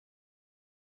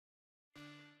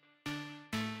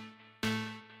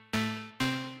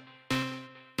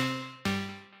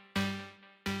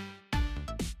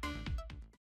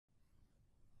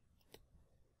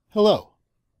Hello,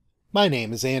 my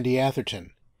name is Andy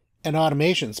Atherton, an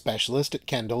automation specialist at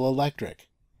Kendall Electric.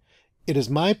 It is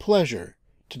my pleasure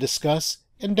to discuss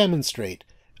and demonstrate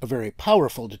a very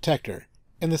powerful detector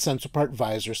in the SensoPart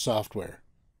Visor software,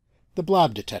 the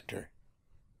BLOB Detector.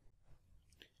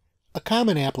 A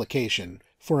common application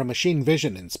for a machine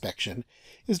vision inspection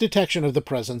is detection of the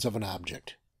presence of an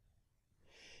object.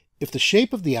 If the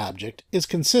shape of the object is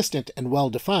consistent and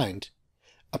well-defined,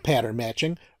 a pattern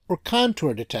matching or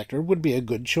contour detector would be a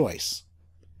good choice.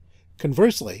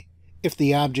 Conversely, if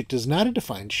the object is not a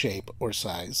defined shape or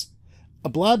size, a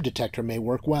blob detector may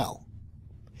work well.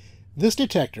 This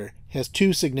detector has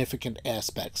two significant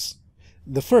aspects.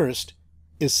 The first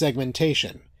is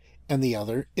segmentation, and the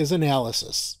other is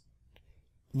analysis.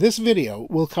 This video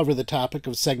will cover the topic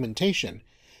of segmentation,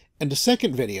 and a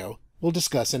second video will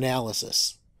discuss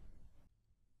analysis.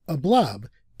 A blob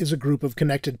is a group of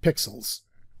connected pixels,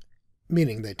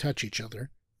 meaning they touch each other,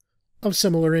 of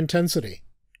similar intensity.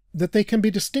 That they can be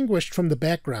distinguished from the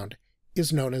background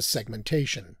is known as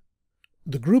segmentation.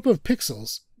 The group of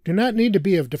pixels do not need to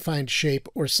be of defined shape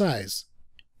or size,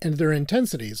 and their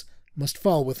intensities must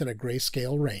fall within a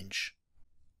grayscale range.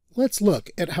 Let's look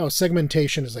at how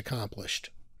segmentation is accomplished.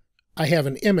 I have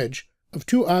an image of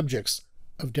two objects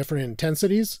of different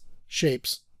intensities,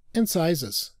 shapes, and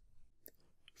sizes.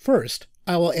 First,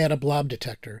 I will add a blob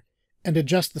detector and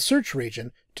adjust the search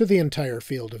region to the entire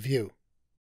field of view.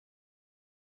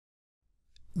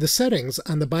 The settings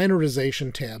on the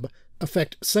Binarization tab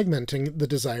affect segmenting the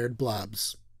desired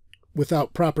blobs.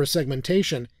 Without proper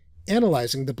segmentation,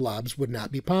 analyzing the blobs would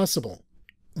not be possible.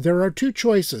 There are two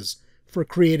choices for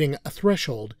creating a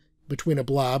threshold between a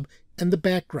blob and the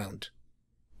background: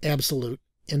 absolute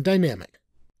and dynamic.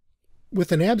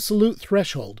 With an absolute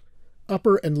threshold,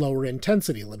 upper and lower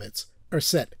intensity limits are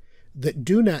set that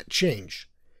do not change,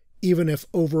 even if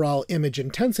overall image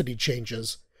intensity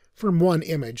changes from one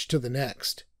image to the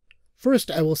next. First,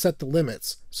 I will set the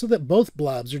limits so that both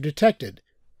blobs are detected,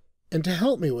 and to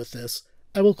help me with this,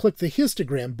 I will click the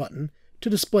Histogram button to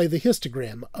display the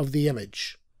histogram of the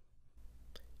image.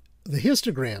 The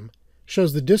histogram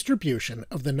shows the distribution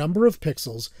of the number of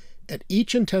pixels at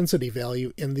each intensity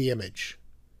value in the image.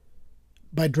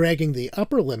 By dragging the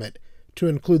upper limit to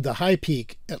include the high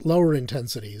peak at lower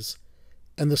intensities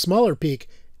and the smaller peak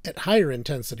at higher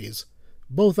intensities,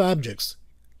 both objects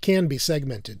can be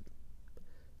segmented.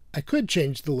 I could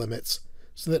change the limits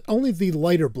so that only the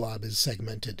lighter blob is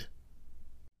segmented.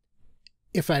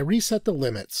 If I reset the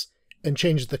limits and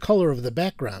change the color of the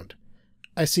background,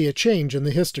 I see a change in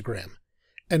the histogram,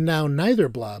 and now neither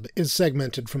blob is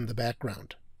segmented from the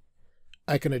background.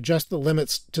 I can adjust the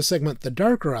limits to segment the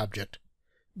darker object,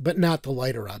 but not the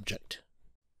lighter object.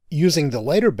 Using the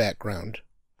lighter background,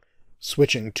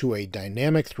 switching to a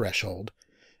dynamic threshold,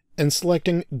 and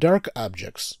selecting dark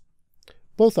objects,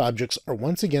 both objects are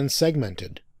once again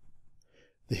segmented.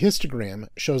 The histogram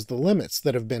shows the limits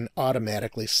that have been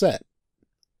automatically set.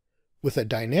 With a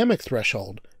dynamic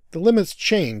threshold, the limits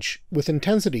change with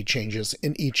intensity changes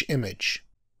in each image.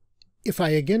 If I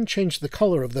again change the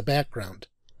color of the background,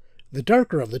 the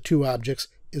darker of the two objects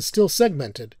is still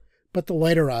segmented, but the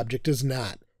lighter object is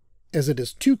not, as it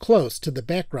is too close to the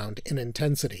background in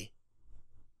intensity.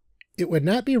 It would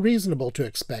not be reasonable to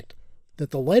expect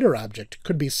that the lighter object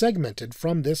could be segmented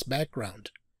from this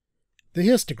background. The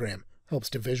histogram helps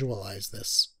to visualize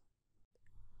this.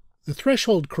 The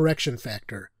threshold correction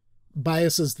factor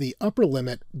biases the upper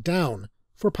limit down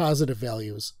for positive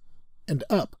values and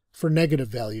up for negative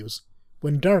values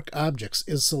when dark objects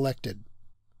is selected.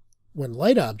 When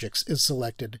light objects is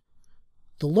selected,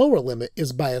 the lower limit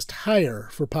is biased higher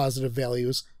for positive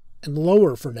values and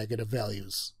lower for negative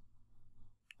values.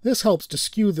 This helps to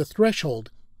skew the threshold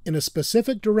in a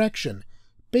specific direction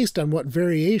based on what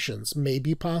variations may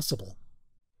be possible.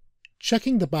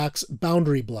 Checking the box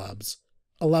Boundary Blobs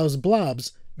allows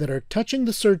blobs that are touching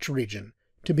the search region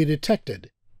to be detected,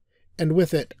 and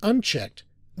with it unchecked,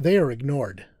 they are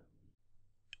ignored.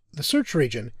 The search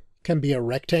region can be a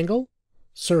rectangle,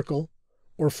 circle,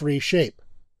 or free shape.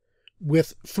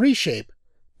 With free shape,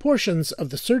 portions of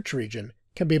the search region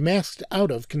can be masked out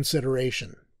of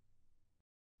consideration.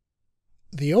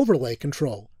 The overlay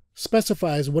control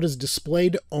specifies what is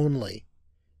displayed only.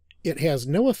 It has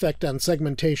no effect on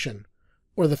segmentation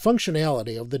or the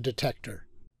functionality of the detector.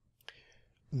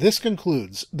 This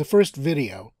concludes the first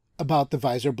video about the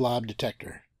Visor BLOB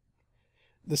Detector.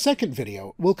 The second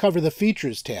video will cover the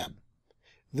Features tab.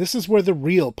 This is where the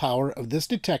real power of this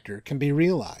detector can be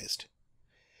realized.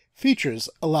 Features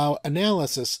allow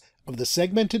analysis of the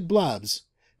segmented blobs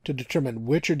to determine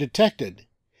which are detected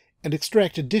and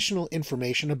extract additional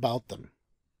information about them.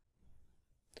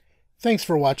 Thanks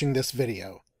for watching this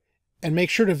video, and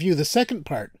make sure to view the second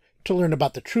part to learn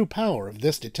about the true power of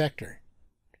this detector.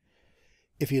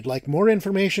 If you'd like more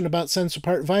information about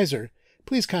SensoPart Visor,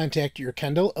 please contact your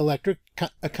Kendall Electric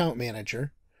account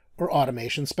manager or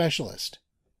automation specialist.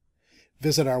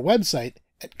 Visit our website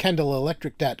at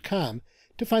kendallelectric.com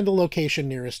to find the location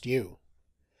nearest you.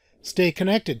 Stay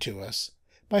connected to us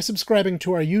by subscribing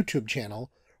to our YouTube channel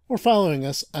or following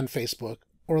us on Facebook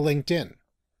or LinkedIn.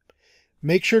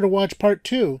 Make sure to watch Part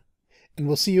 2, and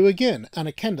we'll see you again on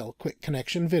a Kendall Quick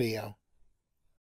Connection video.